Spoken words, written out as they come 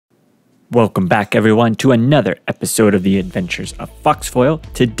Welcome back everyone to another episode of the Adventures of FoxFoil.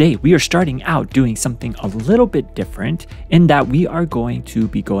 Today we are starting out doing something a little bit different in that we are going to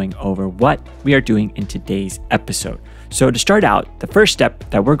be going over what we are doing in today's episode. So to start out, the first step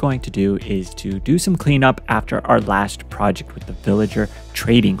that we're going to do is to do some cleanup after our last project with the villager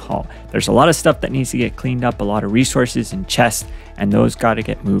trading hall. There's a lot of stuff that needs to get cleaned up, a lot of resources and chests, and those got to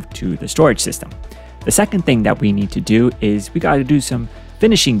get moved to the storage system. The second thing that we need to do is we got to do some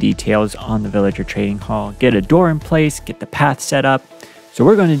finishing details on the villager trading hall, get a door in place, get the path set up. So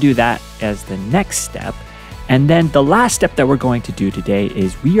we're going to do that as the next step. And then the last step that we're going to do today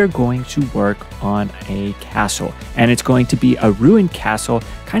is we are going to work on a castle. And it's going to be a ruined castle,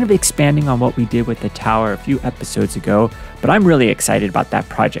 kind of expanding on what we did with the tower a few episodes ago. But I'm really excited about that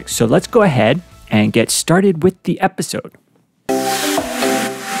project. So let's go ahead and get started with the episode.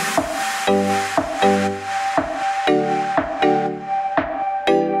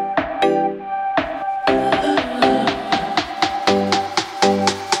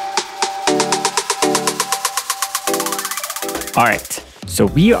 All right, so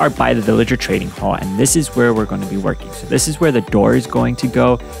we are by the villager trading hall, and this is where we're going to be working. So this is where the door is going to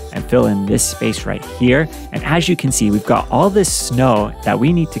go and fill in this space right here. And as you can see, we've got all this snow that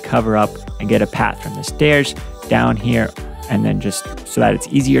we need to cover up and get a path from the stairs down here, and then just so that it's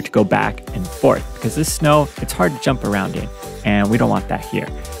easier to go back and forth, because this snow, it's hard to jump around in, and we don't want that here.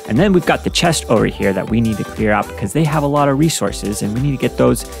 And then we've got the chest over here that we need to clear out because they have a lot of resources, and we need to get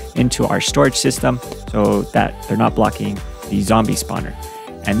those into our storage system so that they're not blocking the zombie spawner.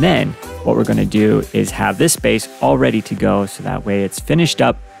 And then what we're going to do is have this space all ready to go, so that way it's finished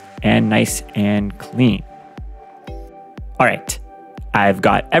up and nice and clean. All right, I've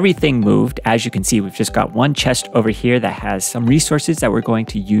got everything moved. As you can see, we've just got one chest over here that has some resources that we're going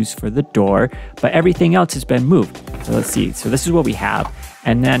to use for the door, but everything else has been moved. So let's see. So this is what we have.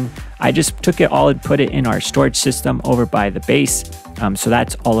 And then I just took it all and put it in our storage system over by the base. So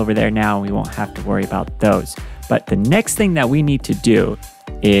that's all over there now. We won't have to worry about those. But the next thing that we need to do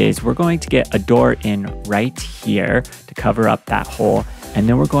is we're going to get a door in right here to cover up that hole. And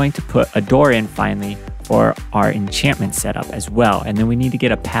then we're going to put a door in finally for our enchantment setup as well. And then we need to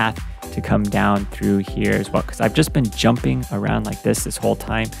get a path to come down through here as well, because I've just been jumping around like this whole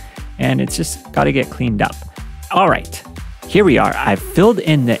time, and it's just got to get cleaned up. All right, here we are. I've filled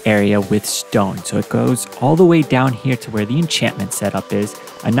in the area with stone. So it goes all the way down here to where the enchantment setup is,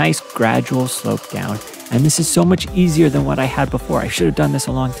 a nice gradual slope down. And this is so much easier than what I had before. I should have done this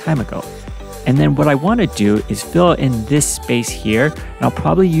a long time ago. And then what I want to do is fill in this space here. And I'll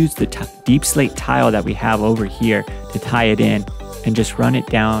probably use the deep slate tile that we have over here to tie it in and just run it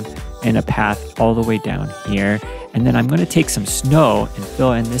down in a path all the way down here. And then I'm going to take some snow and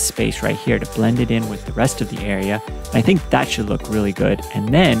fill in this space right here to blend it in with the rest of the area. And I think that should look really good.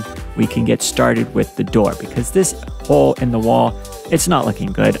 And then we can get started with the door, because this hole in the wall, it's not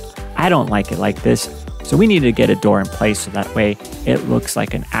looking good. I don't like it like this. So we need to get a door in place so that way it looks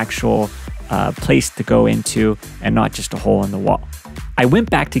like an actual place to go into and not just a hole in the wall. I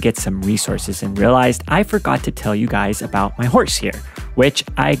went back to get some resources and realized I forgot to tell you guys about my horse here, which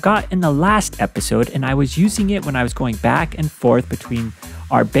I got in the last episode, and I was using it when I was going back and forth between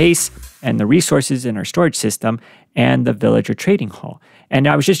our base and the resources in our storage system and the villager trading hall. And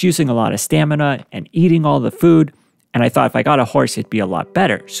I was just using a lot of stamina and eating all the food. And I thought if I got a horse, it'd be a lot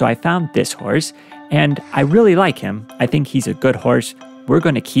better. So I found this horse, and I really like him. I think he's a good horse. We're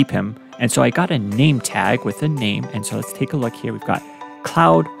going to keep him. And so I got a name tag with a name. And so let's take a look here. We've got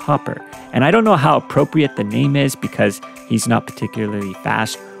Cloud Hopper. And I don't know how appropriate the name is because he's not particularly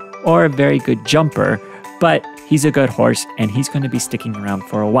fast or a very good jumper, but he's a good horse and he's going to be sticking around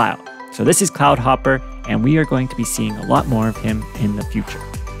for a while. So this is Cloud Hopper, and we are going to be seeing a lot more of him in the future.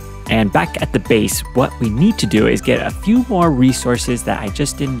 And back at the base, what we need to do is get a few more resources that I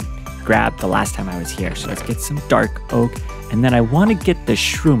just didn't grab the last time I was here. So let's get some dark oak. And then I want to get the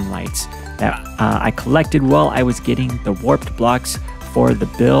shroom lights that I collected while I was getting the warped blocks for the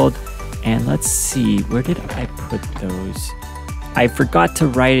build. And let's see, where did I put those? I forgot to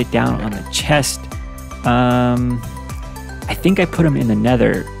write it down on the chest. I think I put them in the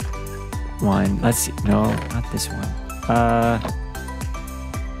nether one. Let's see, no, not this one.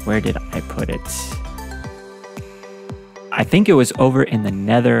 Where did I put it? I think it was over in the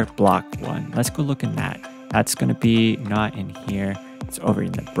nether block one. Let's go look in that. That's going to be not in here. It's over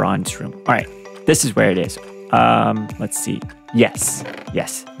in the bronze room. All right, this is where it is. Let's see. Yes,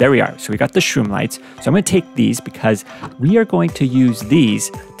 there we are. So we got the shroom lights. So I'm going to take these because we are going to use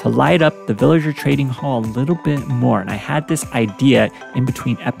these to light up the villager trading hall a little bit more. And I had this idea in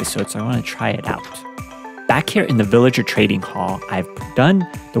between episodes, so I want to try it out. Back here in the Villager Trading Hall, I've done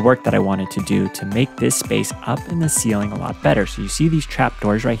the work that I wanted to do to make this space up in the ceiling a lot better. So you see these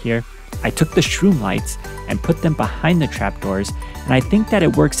trapdoors right here? I took the shroom lights and put them behind the trapdoors, and I think that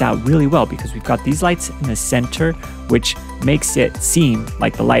it works out really well because we've got these lights in the center, which makes it seem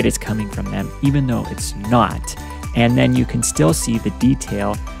like the light is coming from them, even though it's not. And then you can still see the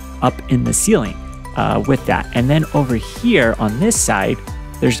detail up in the ceiling with that. And then over here on this side,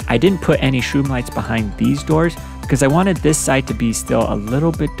 I didn't put any shroom lights behind these doors because I wanted this side to be still a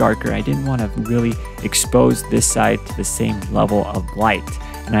little bit darker. I didn't want to really expose this side to the same level of light.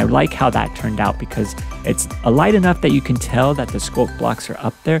 And I like how that turned out because it's a light enough that you can tell that the sculpt blocks are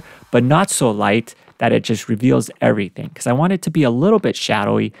up there, but not so light that it just reveals everything. Because I want it to be a little bit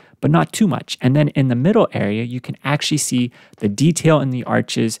shadowy, but not too much. And then in the middle area, you can actually see the detail in the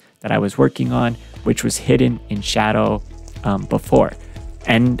arches that I was working on, which was hidden in shadow before.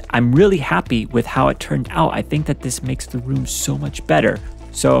 And I'm really happy with how it turned out. I think that this makes the room so much better.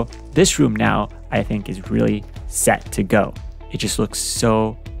 So this room now, I think, is really set to go. It just looks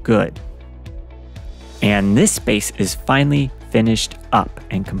so good. And this space is finally finished up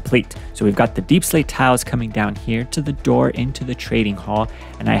and complete. So we've got the deep slate tiles coming down here to the door into the trading hall,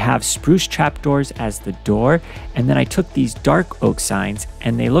 and I have spruce trapdoors as the door, and then I took these dark oak signs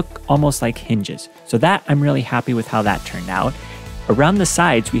and they look almost like hinges. So that I'm really happy with how that turned out. Around the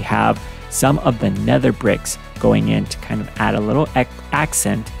sides, we have some of the nether bricks going in to kind of add a little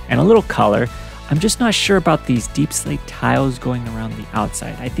accent and a little color. I'm just not sure about these deep slate tiles going around the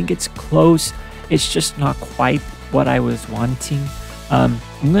outside. I think it's close. It's just not quite what I was wanting. I'm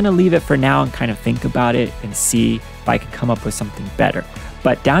going to leave it for now and kind of think about it and see if I can come up with something better.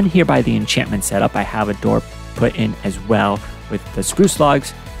 But down here by the enchantment setup, I have a door put in as well with the spruce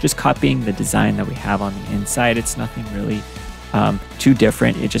logs, just copying the design that we have on the inside. It's nothing really too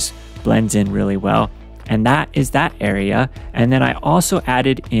different. It just blends in really well. And that is that area. And then I also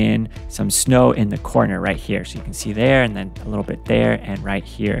added in some snow in the corner right here. So you can see there and then a little bit there and right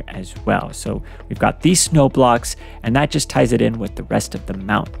here as well. So we've got these snow blocks and that just ties it in with the rest of the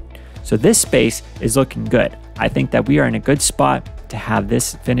mountain. So this space is looking good. I think that we are in a good spot to have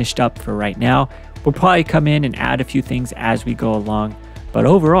this finished up for right now. We'll probably come in and add a few things as we go along, but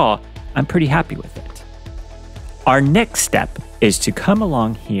overall, I'm pretty happy with it. Our next step is to come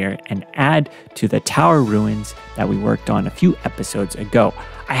along here and add to the tower ruins that we worked on a few episodes ago.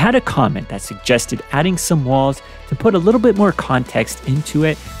 I had a comment that suggested adding some walls to put a little bit more context into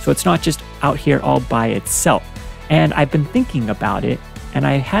it so it's not just out here all by itself. And I've been thinking about it and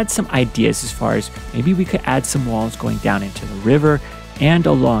I had some ideas as far as maybe we could add some walls going down into the river and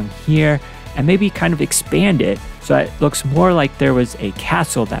along here and maybe kind of expand it so it looks more like there was a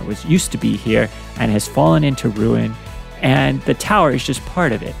castle that was used to be here and has fallen into ruin, and the tower is just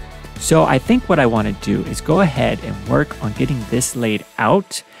part of it. So I think what I want to do is go ahead and work on getting this laid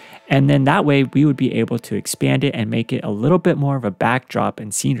out, and then that way we would be able to expand it and make it a little bit more of a backdrop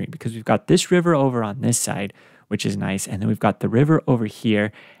and scenery, because we've got this river over on this side, which is nice, and then we've got the river over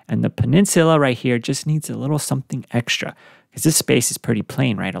here, and the peninsula right here just needs a little something extra because this space is pretty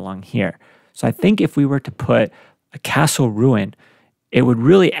plain right along here. So I think if we were to put a castle ruin, it would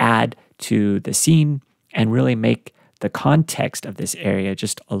really add to the scene and really make the context of this area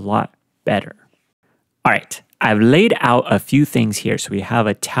just a lot better. All right, I've laid out a few things here. So we have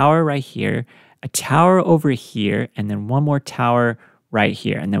a tower right here, a tower over here, and then one more tower right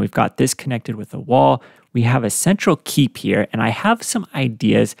here. And then we've got this connected with a wall. We have a central keep here, and I have some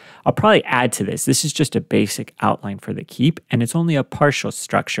ideas. I'll probably add to this. This is just a basic outline for the keep, and it's only a partial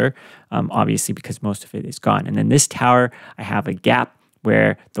structure, obviously, because most of it is gone. And then this tower, I have a gap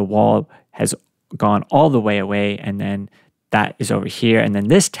where the wall has gone all the way away, and then that is over here. And then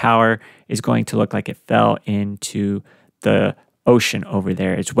this tower is going to look like it fell into the ocean over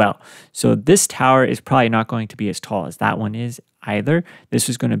there as well. So this tower is probably not going to be as tall as that one is either. This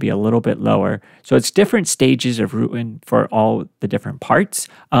is going to be a little bit lower. So it's different stages of ruin for all the different parts.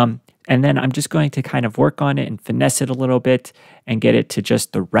 And then I'm just going to kind of work on it and finesse it a little bit and get it to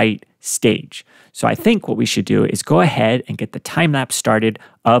just the right stage. So I think what we should do is go ahead and get the time lapse started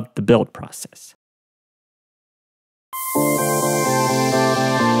of the build process.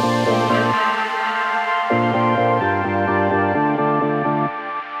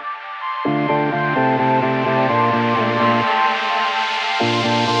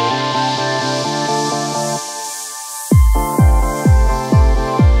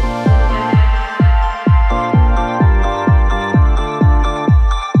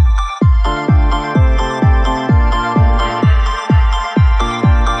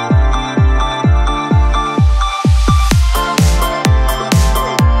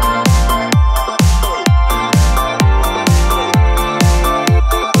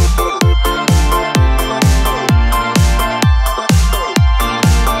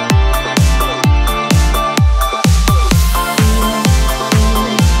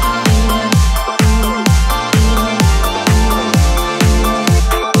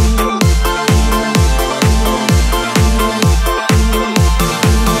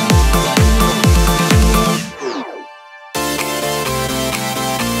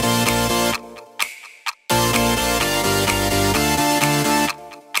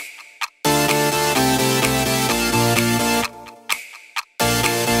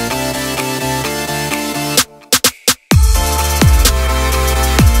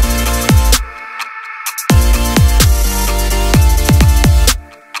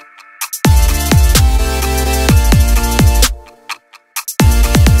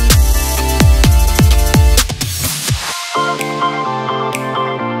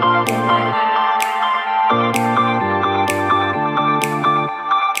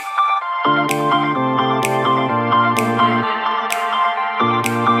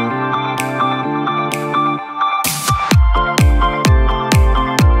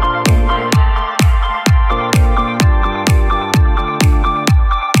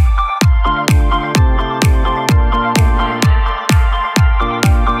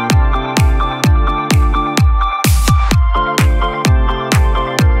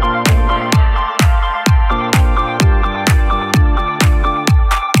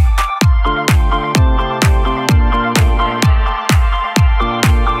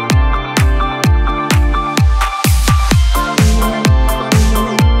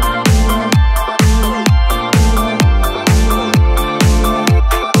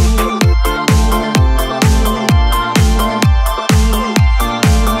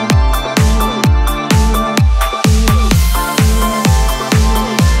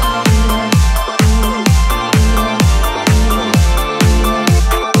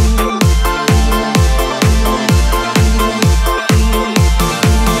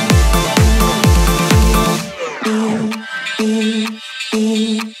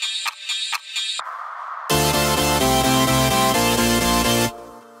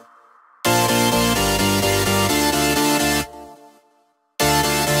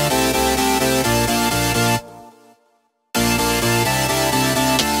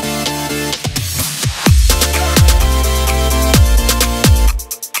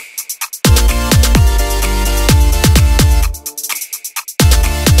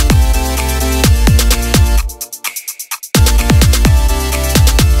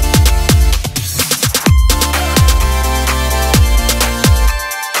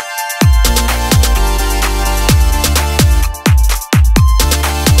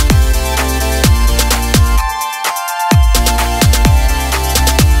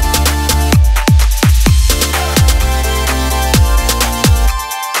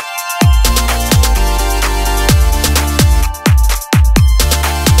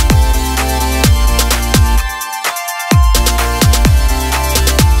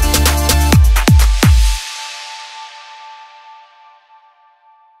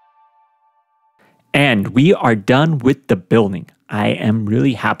 And we are done with the building. I am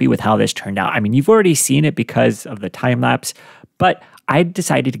really happy with how this turned out. I mean, you've already seen it because of the time lapse, but I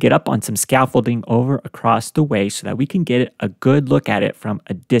decided to get up on some scaffolding over across the way so that we can get a good look at it from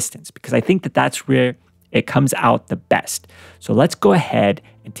a distance, because I think that that's where it comes out the best. So let's go ahead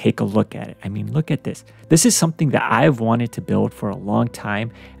and take a look at it. I mean, look at this. This is something that I've wanted to build for a long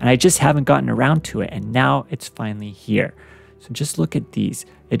time, and I just haven't gotten around to it, and now it's finally here. So just look at these.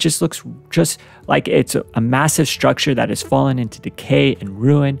 It just looks just like it's a massive structure that has fallen into decay and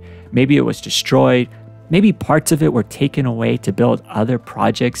ruin. Maybe it was destroyed. Maybe parts of it were taken away to build other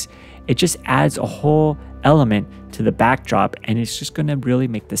projects. It just adds a whole element to the backdrop, and it's just going to really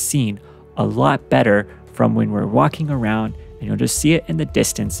make the scene a lot better from when we're walking around, and you'll just see it in the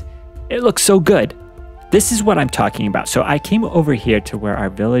distance. It looks so good. This is what I'm talking about. So I came over here to where our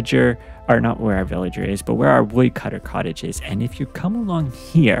villager, or not where our villager is, but where our woodcutter cottage is. And if you come along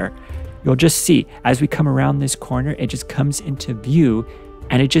here, you'll just see as we come around this corner, it just comes into view,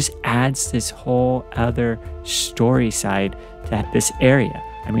 and it just adds this whole other story side to this area.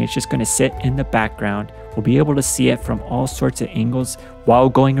 I mean, it's just going to sit in the background. We'll be able to see it from all sorts of angles while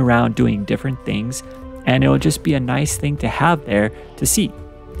going around doing different things. And it'll just be a nice thing to have there to see.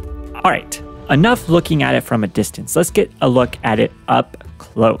 All right, enough looking at it from a distance. Let's get a look at it up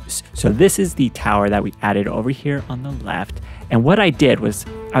close. So this is the tower that we added over here on the left. And what I did was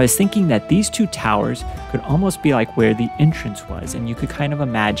I was thinking that these two towers could almost be like where the entrance was. And you could kind of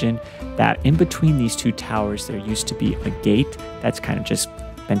imagine that in between these two towers, there used to be a gate that's kind of just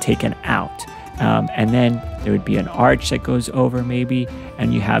been taken out. And then there would be an arch that goes over maybe,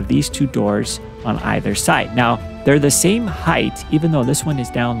 and you have these two doors on either side. Now, they're the same height, even though this one is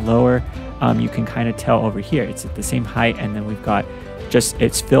down lower. You can kind of tell over here, it's at the same height, and then we've got just,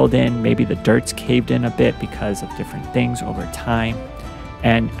 it's filled in, maybe the dirt's caved in a bit because of different things over time.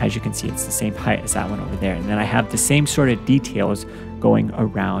 And as you can see, it's the same height as that one over there. And then I have the same sort of details going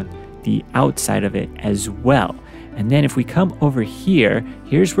around the outside of it as well. And then if we come over here,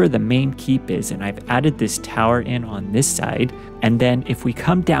 here's where the main keep is, and I've added this tower in on this side. And then if we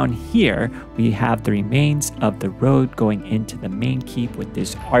come down here, we have the remains of the road going into the main keep with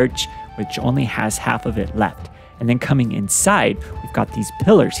this arch, which only has half of it left. And then coming inside, we've got these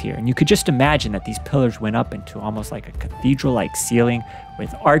pillars here. And you could just imagine that these pillars went up into almost like a cathedral-like ceiling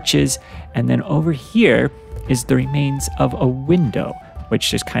with arches. And then over here is the remains of a window, which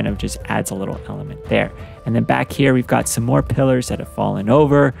just kind of just adds a little element there. And then back here, we've got some more pillars that have fallen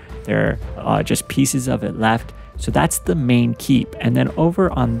over. There are just pieces of it left. So that's the main keep. And then over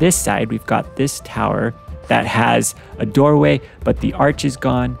on this side, we've got this tower that has a doorway, but the arch is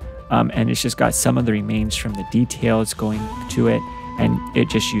gone. And it's just got some of the remains from the details going to it. And it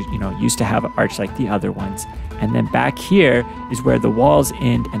just used to have an arch like the other ones. And then back here is where the walls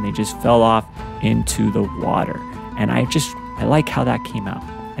end, and they just fell off into the water. And I like how that came out.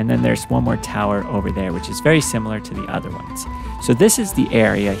 And then there's one more tower over there, which is very similar to the other ones. So this is the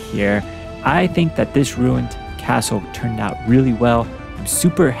area here. I think that this ruined castle turned out really well. I'm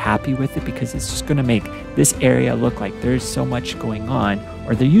super happy with it because it's just going to make this area look like there's so much going on,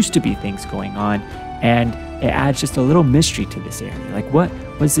 or there used to be things going on, and it adds just a little mystery to this area. Like, what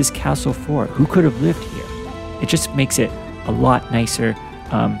was this castle for? Who could have lived here? It just makes it a lot nicer.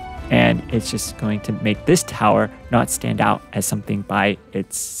 And it's just going to make this tower not stand out as something by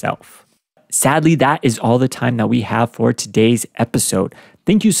itself. Sadly, that is all the time that we have for today's episode.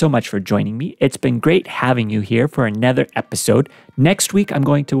 Thank you so much for joining me. It's been great having you here for another episode. Next week, I'm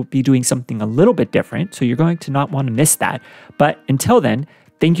going to be doing something a little bit different, so you're going to not want to miss that. But until then,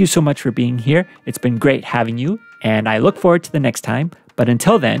 thank you so much for being here. It's been great having you, and I look forward to the next time. But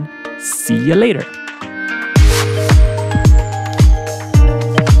until then, see you later.